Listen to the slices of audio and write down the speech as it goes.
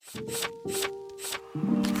What's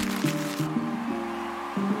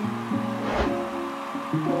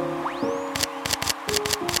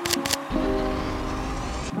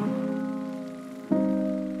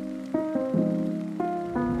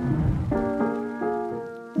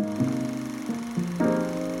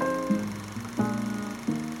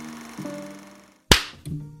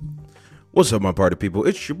up, my party people?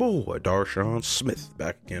 It's your boy, Darshawn Smith,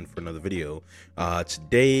 back again for another video.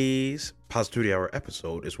 Today's Positivity Hour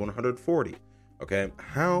episode is 140, okay?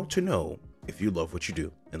 How to know if you love what you do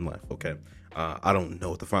in life, okay? I don't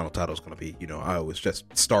know what the final title is going to be. You know, I always just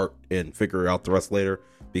start and figure out the rest later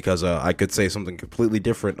because I could say something completely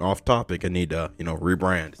different off topic and need to,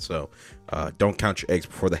 rebrand. So don't count your eggs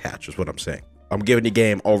before they hatch is what I'm saying. I'm giving you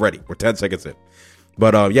game already. We're 10 seconds in.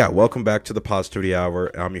 But yeah, welcome back to the Positivity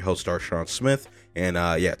Hour. I'm your host, Darshawn Smith, and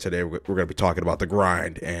yeah, today we're going to be talking about the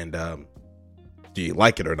grind and do you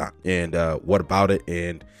like it or not, and what about it,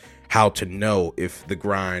 and how to know if the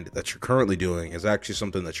grind that you're currently doing is actually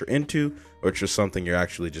something that you're into, or it's just something you're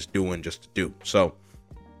actually just doing just to do. So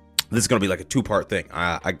this is going to be like a two-part thing.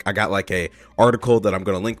 I got like a article that I'm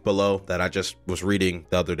going to link below that I just was reading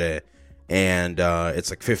the other day, and it's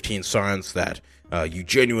like 15 signs that you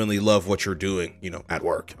genuinely love what you're doing, at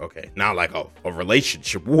work. Okay, not like a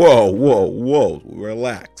relationship. Whoa,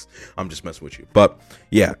 relax. I'm just messing with you. But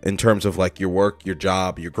yeah, in terms of like your work, your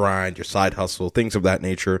job, your grind, your side hustle, things of that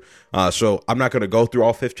nature. So I'm not going to go through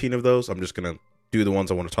all 15 of those. I'm just going to do the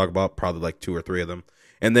ones I want to talk about, probably like 2 or 3 of them.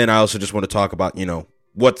 And then I also just want to talk about,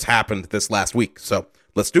 what's happened this last week. So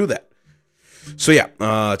let's do that. So yeah,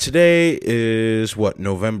 today is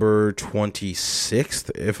November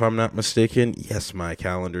 26th, if I'm not mistaken. Yes, my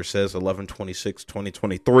calendar says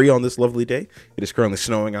 11/26/2023 on this lovely day. It is currently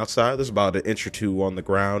snowing outside. There's about an inch or two on the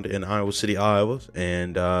ground in Iowa City, Iowa,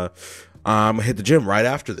 and I'm gonna hit the gym right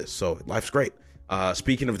after this. So life's great.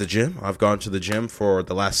 Speaking of the gym, I've gone to the gym for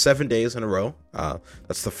the last 7 days in a row.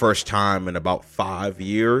 That's the first time in about 5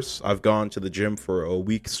 years I've gone to the gym for a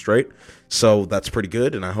week straight. So that's pretty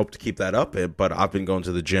good, and I hope to keep that up. But I've been going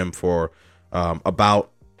to the gym for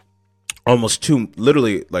about almost 2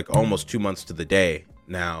 months to the day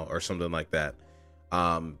now, or something like that.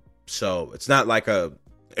 So it's not like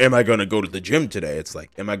am I going to go to the gym today? It's like,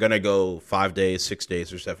 am I going to go 5 days, 6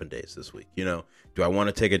 days, or 7 days this week? Do I want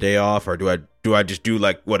to take a day off, or do I just do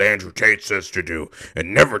like what Andrew Tate says to do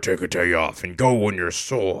and never take a day off and go when you're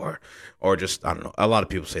sore? Or just, I don't know. A lot of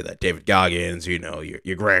people say that. David Goggins, your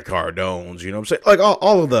Grant Cardones, you know what I'm saying? Like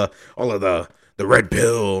all of the red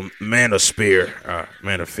pill, manosphere. I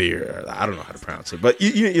don't know how to pronounce it, but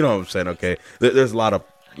you know what I'm saying? Okay. There's a lot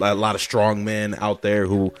of strong men out there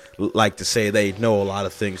who like to say they know a lot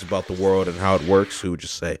of things about the world and how it works, who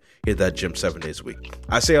just say, hit that gym 7 days a week.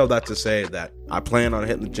 I say all that to say that I plan on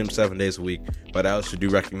hitting the gym 7 days a week, but I also do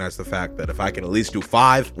recognize the fact that if I can at least do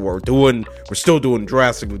 5, we're still doing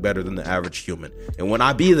drastically better than the average human. And when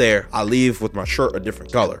I be there, I leave with my shirt a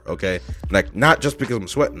different color, okay? Like, not just because I'm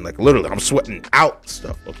sweating, like literally I'm sweating out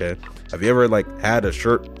stuff, okay? Have you ever like had a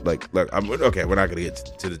shirt like okay, we're not gonna get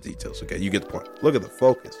to the details, okay? You get the point. Look at the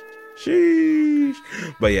focus. Sheesh.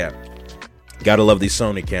 But yeah, gotta love these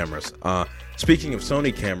Sony cameras. Speaking of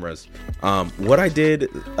Sony cameras, what I did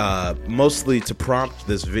mostly to prompt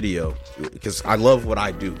this video, because I love what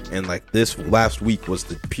I do, and like this last week was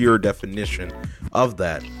the pure definition of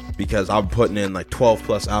that, because I'm putting in like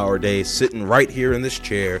 12+ hour days, sitting right here in this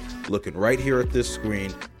chair, looking right here at this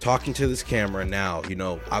screen, talking to this camera. Now,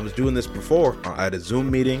 I was doing this before. I had a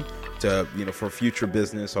Zoom meeting to, for future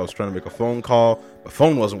business. I was trying to make a phone call. My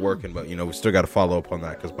phone wasn't working, but we still got to follow up on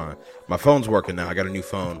that because my phone's working now. I got a new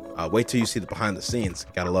phone. Wait till you see the behind the scenes.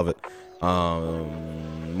 Gotta love it.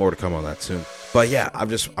 More to come on that soon. But yeah, I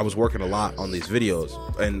was working a lot on these videos,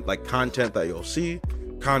 and like content that you'll see,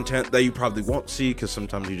 content that you probably won't see, because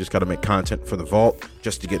sometimes you just got to make content for the vault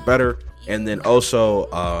just to get better. And then also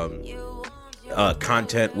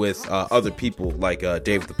content with other people like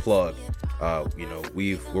Dave the Plug.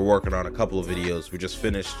 We're working on a couple of videos. We just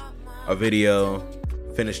finished a video,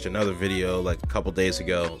 finished another video like a couple days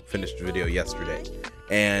ago, finished a video yesterday.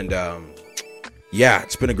 And yeah,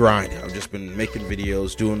 it's been a grind. I've just been making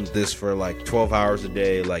videos, doing this for like 12 hours a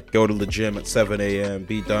day, like go to the gym at 7 a.m.,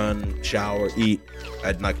 be done, shower, eat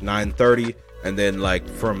at like 9:30, and then like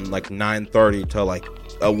from like 9:30 to like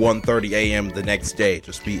 1:30 a.m. the next day,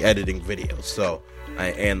 just be editing videos. So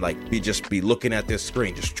and like be looking at this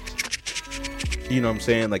screen, just you know what I'm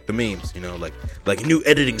saying, like the memes, like a new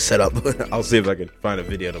editing setup. I'll see if I can find a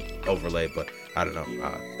video to overlay, but I don't know,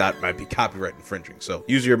 that might be copyright infringing, so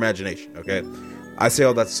use your imagination. Okay, I say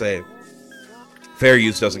all that to say fair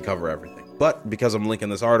use doesn't cover everything, but because I'm linking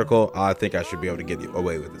this article, I think I should be able to get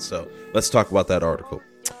away with it. So let's talk about that article.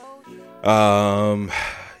 A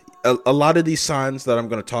lot of these signs that I'm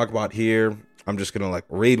going to talk about here, I'm just going to like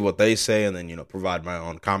read what they say and then, you know, provide my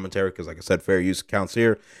own commentary because, like I said, fair use counts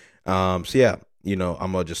here. So yeah, you know,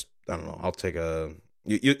 I'm going to just, I don't know, I'll take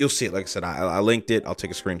you'll see it. Like I said, I linked it. I'll take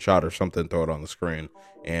a screenshot or something, throw it on the screen,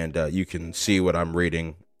 and you can see what I'm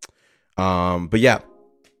reading. But yeah,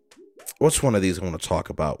 what's one of these I want to talk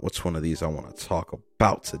about?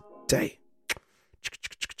 Today?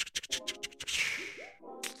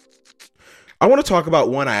 I want to talk about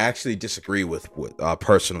one I actually disagree with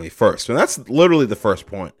personally first. And that's literally the first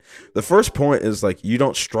point. The first point is like, you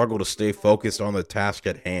don't struggle to stay focused on the task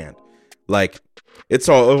at hand. Like, it's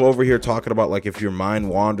all over here talking about like if your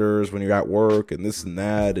mind wanders when you're at work and this and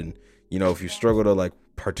that. And, you know, if you struggle to like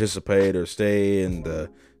participate or stay in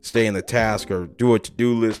the task or do a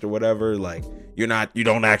to-do list or whatever, like you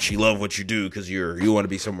don't actually love what you do because you want to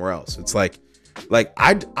be somewhere else. It's like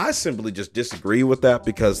I simply just disagree with that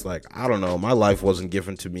because, like, I don't know, my life wasn't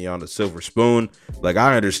given to me on a silver spoon. Like,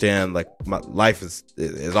 I understand, like, my life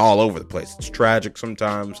is all over the place. It's tragic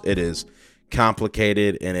sometimes. It is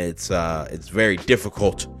complicated, and it's very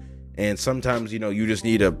difficult. And sometimes, you know, you just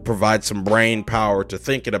need to provide some brain power to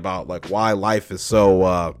thinking about, like, why life is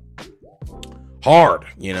so hard,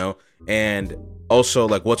 you know, and also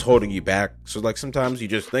like what's holding you back. So like sometimes you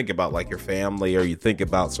just think about like your family or you think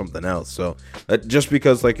about something else. So just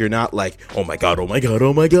because like you're not like oh my god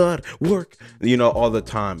work, you know, all the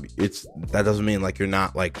time, that doesn't mean like you're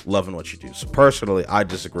not like loving what you do. So personally, I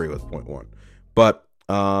disagree with point one. But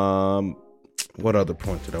what other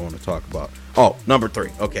point did I want to talk about? Oh, number 3.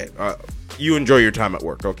 Okay, you enjoy your time at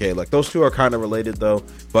work. Okay, like those two are kind of related though.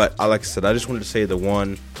 But like I said, I just wanted to say the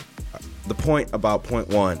point about point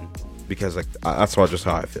 1. Because like that's just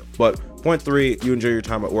how I feel. But point 3, you enjoy your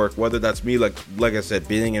time at work. Whether that's me, like I said,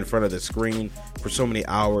 being in front of the screen for so many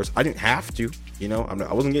hours. I didn't have to, you know.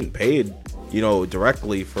 I wasn't getting paid, you know,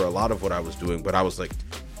 directly for a lot of what I was doing. But I was like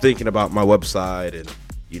thinking about my website and,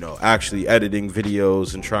 you know, actually editing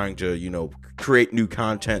videos and trying to, you know, create new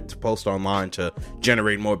content to post online to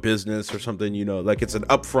generate more business or something. You know, like it's an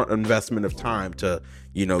upfront investment of time to,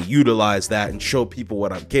 you know, utilize that and show people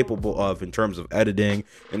what I'm capable of in terms of editing,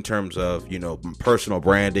 in terms of, you know, personal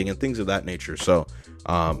branding and things of that nature. So,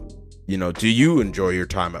 you know, do you enjoy your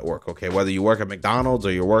time at work? Okay, whether you work at McDonald's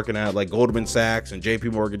or you're working at like Goldman Sachs and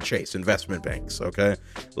JP Morgan Chase investment banks, okay,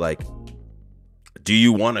 like, do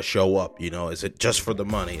you want to show up? You know, is it just for the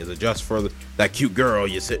money? Is it just for that cute girl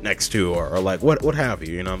you sit next to, or like what have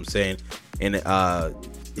you? You know what I'm saying? And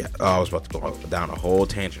yeah, I was about to go down a whole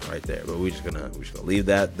tangent right there, but we're just gonna leave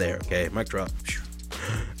that there. Okay, mic drop.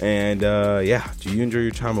 And yeah, do you enjoy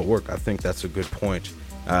your time at work? I think that's a good point.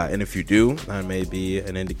 And if you do, that may be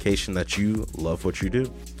an indication that you love what you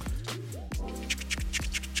do.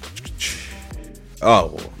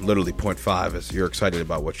 Oh, literally point 5 is you're excited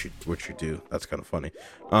about what you do. That's kind of funny.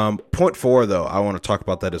 Point 4 though, I want to talk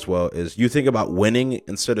about that as well, is you think about winning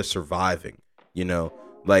instead of surviving. You know,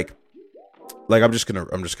 like I'm just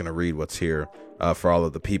gonna read what's here for all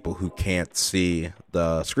of the people who can't see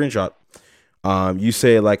the screenshot. You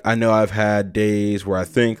say like, I know I've had days where I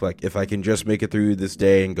think like if I can just make it through this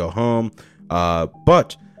day and go home,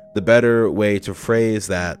 but the better way to phrase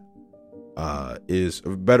that thought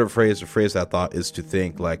is to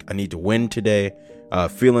think like I need to win today.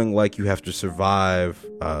 Feeling like you have to survive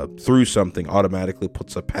through something automatically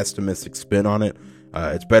puts a pessimistic spin on it.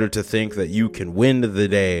 It's better to think that you can win the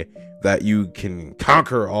day, that you can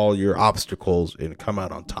conquer all your obstacles and come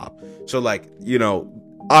out on top. So like, you know,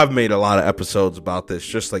 I've made a lot of episodes about this,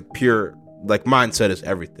 just like pure, like mindset is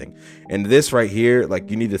everything. And this right here, like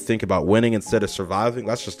you need to think about winning instead of surviving.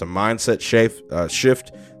 That's just a mindset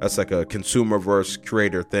shift. That's like a consumer versus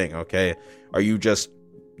creator thing. Okay. Are you just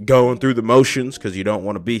going through the motions because you don't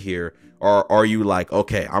want to be here? Or are you like,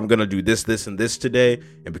 okay, I'm going to do this, and this today.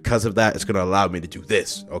 And because of that, it's going to allow me to do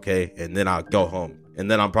this. Okay. And then I'll go home. And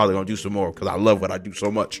then I'm probably going to do some more because I love what I do so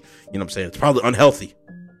much. You know what I'm saying? It's probably unhealthy,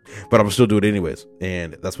 but I'm still do it anyways.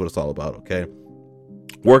 And that's what it's all about. Okay.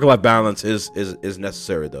 Work-life balance is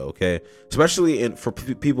necessary though. Okay. Especially for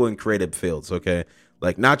people in creative fields. Okay.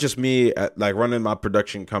 Like not just me like running my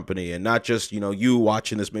production company, and not just, you know, you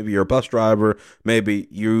watching this. Maybe you're a bus driver. Maybe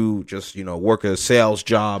you just, you know, work a sales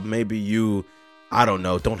job. Maybe you, I don't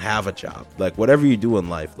know, don't have a job. Like whatever you do in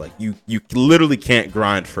life, like you literally can't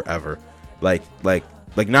grind forever. Like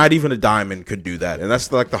not even a diamond could do that. And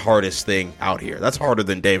that's like the hardest thing out here. That's harder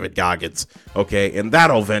than David Goggins. Okay. And that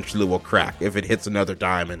eventually will crack if it hits another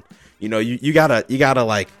diamond. You know, you gotta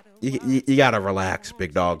like you gotta relax,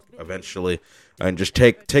 big dog, eventually, and just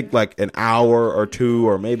take like an hour or two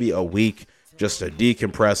or maybe a week just to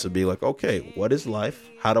decompress and be like, okay, what is life?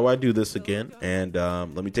 How do I do this again? And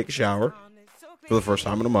let me take a shower for the first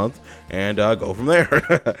time in a month and go from there.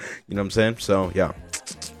 You know what I'm saying? So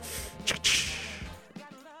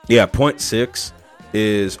yeah, point 6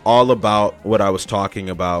 is all about what I was talking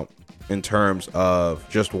about in terms of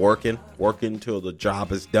just working till the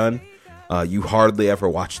job is done. You hardly ever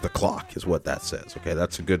watch the clock is what that says. Okay,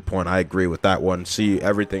 that's a good point. I agree with that one. See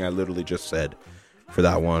everything I literally just said for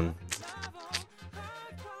that one.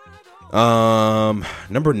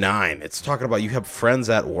 Number 9, it's talking about you have friends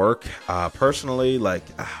at work. Personally, like,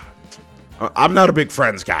 I'm not a big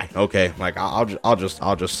friends guy. Okay, like I'll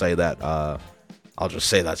just say that. I'll just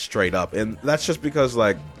say that straight up, and that's just because,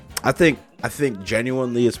 like, I think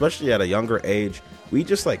genuinely, especially at a younger age, we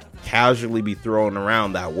just like casually be throwing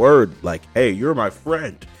around that word, like, hey, you're my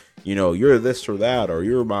friend, you know, you're this or that, or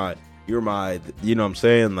you're my, you know what I'm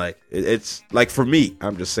saying? Like, it's like, for me,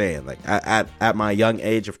 I'm just saying, like, at my young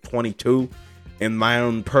age of 22, in my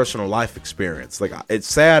own personal life experience, like, it's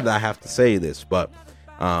sad that I have to say this, but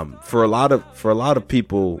for a lot of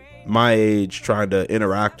people my age trying to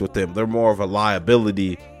interact with them, they're more of a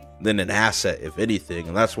liability than an asset, if anything.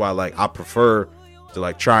 And that's why, like, I prefer to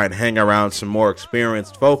like try and hang around some more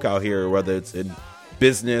experienced folk out here, whether it's in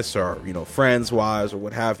business or, you know, friends wise or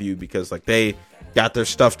what have you, because like they got their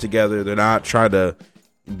stuff together. They're not trying to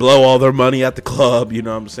blow all their money at the club, you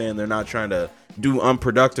know what I'm saying? They're not trying to do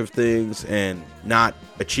unproductive things and not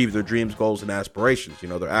achieve their dreams, goals, and aspirations. You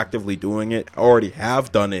know, they're actively doing it, already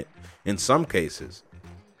have done it in some cases.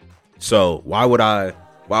 So why would I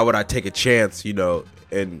take a chance, you know,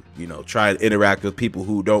 and, you know, try and interact with people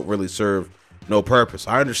who don't really serve no purpose?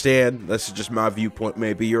 I understand. This is just my viewpoint.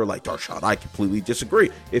 Maybe you're like, Darshawn, I completely disagree.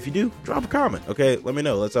 If you do, drop a comment. Okay, let me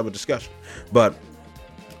know. Let's have a discussion. But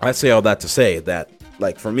I say all that to say that,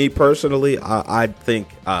 like, for me personally, I think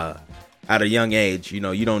at a young age, you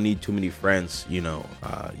know, you don't need too many friends. You know,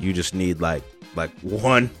 you just need like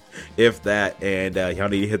one, if that, and y'all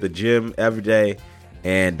need to hit the gym every day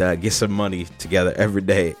and get some money together every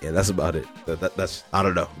day, and that's about it. That's I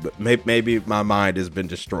don't know, but maybe my mind has been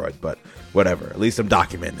destroyed, but whatever. At least I'm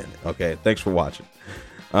documenting it. Okay, thanks for watching.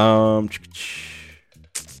 Oh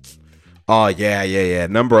yeah.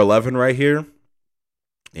 Number 11 right here.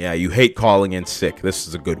 Yeah, you hate calling in sick. This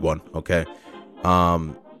is a good one. Okay.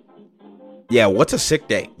 Yeah, what's a sick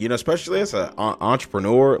day? You know, especially as an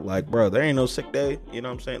entrepreneur, like, bro, there ain't no sick day. You know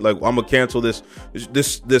what I'm saying? Like, I'm gonna cancel this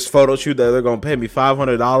photo shoot that they're gonna pay me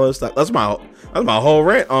 $500. That's my whole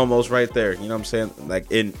rent almost right there. You know what I'm saying?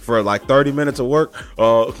 Like, for like 30 minutes of work,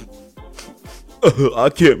 I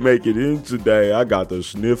can't make it in today. I got the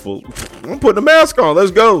sniffles. I'm putting a mask on. Let's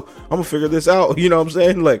go. I'm gonna figure this out. You know what I'm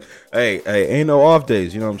saying? Like, hey, ain't no off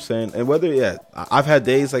days. You know what I'm saying? And I've had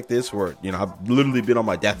days like this where, you know, I've literally been on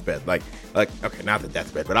my deathbed. Like, okay, not the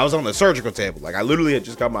deathbed, but I was on the surgical table. Like, I literally had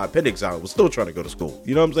just got my appendix out. I was still trying to go to school.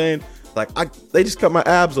 You know what I'm saying? Like, they just cut my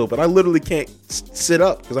abs open. I literally can't sit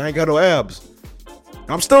up because I ain't got no abs.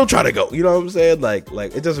 I'm still trying to go. You know what I'm saying? Like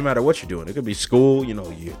it doesn't matter what you're doing. It could be school, you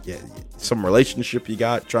know, some relationship you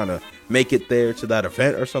got, trying to make it there to that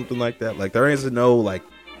event or something like that. Like, there is no like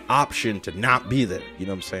option to not be there. You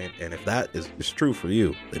know what I'm saying? And if that is true for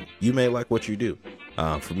you, then you may like what you do.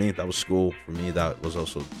 For me, that was school. For me, that was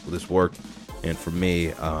also this work. And for me,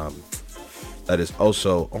 that is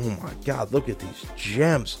also, oh my God, look at these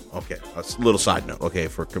gems. Okay, a little side note. Okay,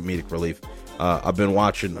 for comedic relief. I've been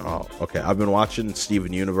watching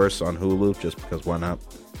Steven Universe on Hulu just because why not?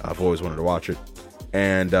 I've always wanted to watch it.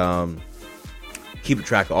 And keeping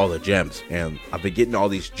track of all the gems. And I've been getting all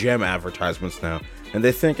these gem advertisements now. And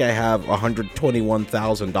they think I have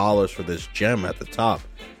 $121,000 for this gem at the top.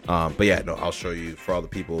 But yeah, no, I'll show you for all the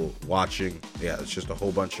people watching. Yeah, it's just a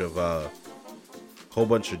whole bunch of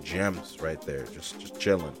gems right there, just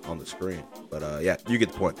chilling on the screen. But yeah, you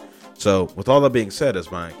get the point. So with all that being said, as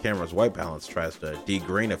my camera's white balance tries to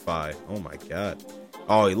degreenify, oh my God.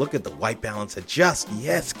 Oh, look at the white balance adjust.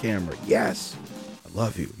 Yes, camera. Yes. I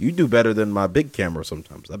love you. You do better than my big camera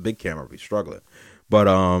sometimes. That big camera be struggling. But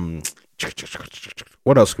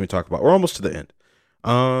what else can we talk about? We're almost to the end.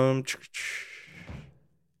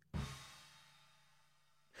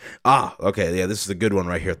 Okay, yeah, this is a good one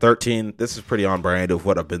right here. 13. This is pretty on brand of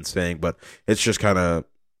what I've been saying, but it's just kind of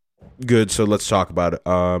good, so let's talk about it.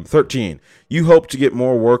 13. You hope to get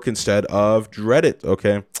more work instead of dread it.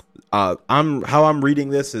 Okay. How I'm reading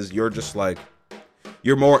this is you're just like,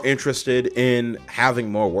 you're more interested in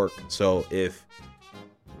having more work. So if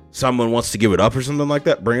someone wants to give it up or something like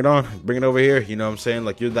that, bring it on, bring it over here. You know what I'm saying?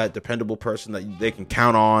 Like, you're that dependable person that they can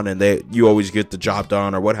count on, and you always get the job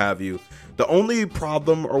done or what have you. The only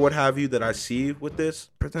problem or what have you that I see with this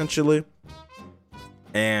potentially,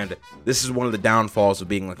 and this is one of the downfalls of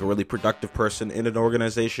being like a really productive person in an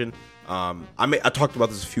organization. I talked about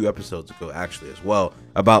this a few episodes ago actually as well,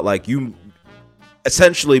 about like you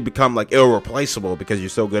essentially become like irreplaceable because you're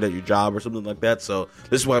so good at your job or something like that. So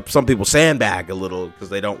this is why some people sandbag a little, because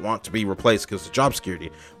they don't want to be replaced because of job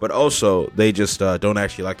security, but also they just don't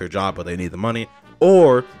actually like their job, but they need the money.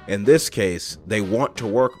 Or in this case, they want to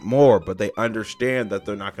work more, but they understand that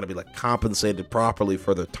they're not going to be like compensated properly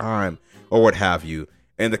for their time or what have you.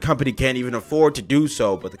 And the company can't even afford to do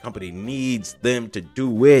so, but the company needs them to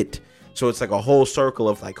do it. So it's like a whole circle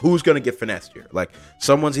of like, who's going to get finessed here? Like,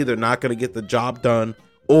 someone's either not going to get the job done,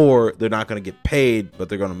 or they're not going to get paid, but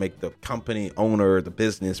they're going to make the company owner, the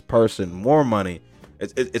business person, more money.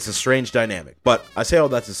 It's a strange dynamic. But I say all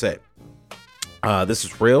that to say, this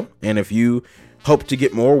is real. And if you hope to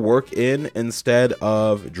get more work in instead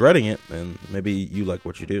of dreading it, then maybe you like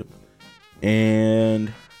what you do.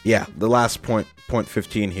 And yeah, the last point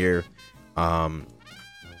 15 here.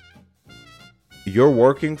 You're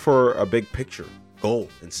working for a big picture goal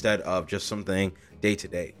instead of just something day to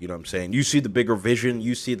day. You know what I'm saying? You see the bigger vision.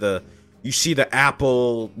 You see the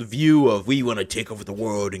Apple view of, we want to take over the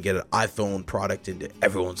world and get an iPhone product into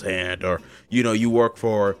everyone's hand. Or, you work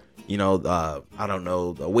for, I don't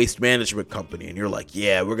know, the waste management company, and you're like,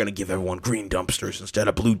 yeah, we're going to give everyone green dumpsters instead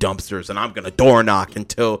of blue dumpsters. And I'm going to door knock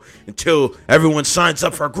until everyone signs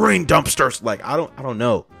up for green dumpsters. Like, I don't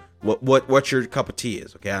know what your cup of tea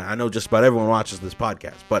is. Okay. I know just about everyone watches this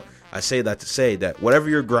podcast, but I say that to say that whatever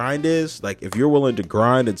your grind is, like, if you're willing to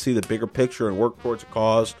grind and see the bigger picture and work towards a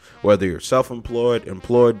cause, whether you're self-employed,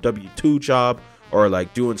 employed, W-2 job, or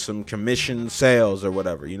like doing some commission sales or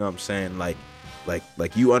whatever, you know what I'm saying? Like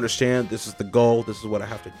you understand, this is the goal. This is what I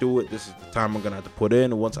have to do it. This is the time I'm going to have to put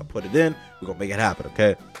in. And once I put it in, we're going to make it happen.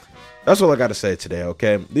 Okay. That's all I got to say today,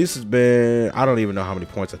 okay? This has been, I don't even know how many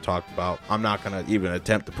points I talked about. I'm not going to even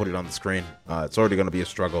attempt to put it on the screen. It's already going to be a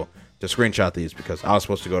struggle to screenshot these because I was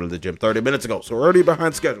supposed to go to the gym 30 minutes ago. So we're already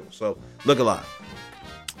behind schedule. So look alive.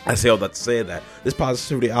 I say all that to say that this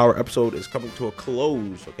Positivity Hour episode is coming to a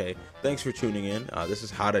close, okay? Thanks for tuning in. This is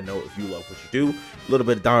how to know if you love what you do. A little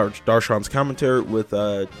bit of Darshan's commentary with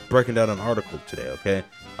breaking down an article today, okay?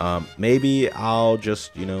 Maybe I'll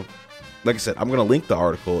just, like I said, I'm going to link the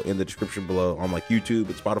article in the description below on like YouTube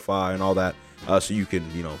and Spotify and all that, so you can,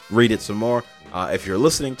 read it some more. If you're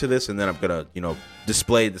listening to this, and then I'm going to,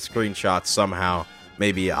 display the screenshots somehow,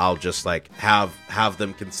 maybe I'll just like have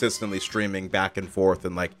them consistently streaming back and forth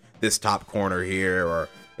in like this top corner here, or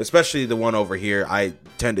especially the one over here. I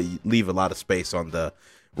tend to leave a lot of space on the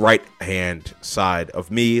right hand side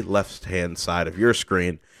of me, left hand side of your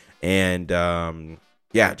screen. And,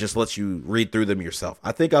 yeah, just lets you read through them yourself.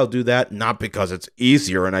 I think I'll do that, not because it's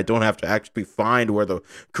easier and I don't have to actually find where the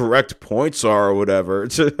correct points are or whatever.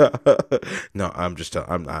 No, I'm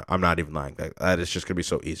not even lying. That is just gonna be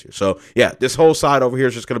so easier. So yeah, this whole side over here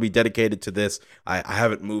is just gonna be dedicated to this. I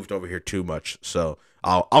haven't moved over here too much, so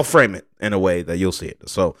I'll frame it in a way that you'll see it.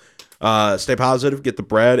 So stay positive, get the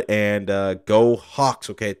bread, and go Hawks.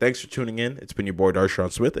 Okay, thanks for tuning in. It's been your boy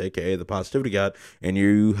Darshan Smith, aka the Positivity God, and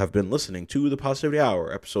you have been listening to the Positivity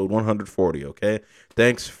Hour, episode 140. Okay,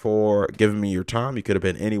 thanks for giving me your time. You could have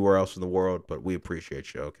been anywhere else in the world, but we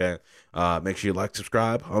appreciate you. Okay, make sure you like,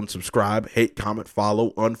 subscribe, unsubscribe, hate, comment, follow,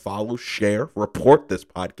 unfollow, share, report this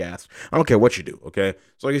podcast. I don't care what you do. Okay,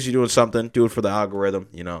 as long as you're doing something, do it for the algorithm.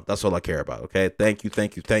 That's all I care about. Okay, thank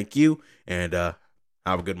you, and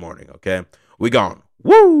have a good morning, okay? We gone.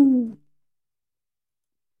 Woo!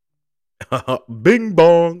 Bing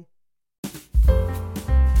bong.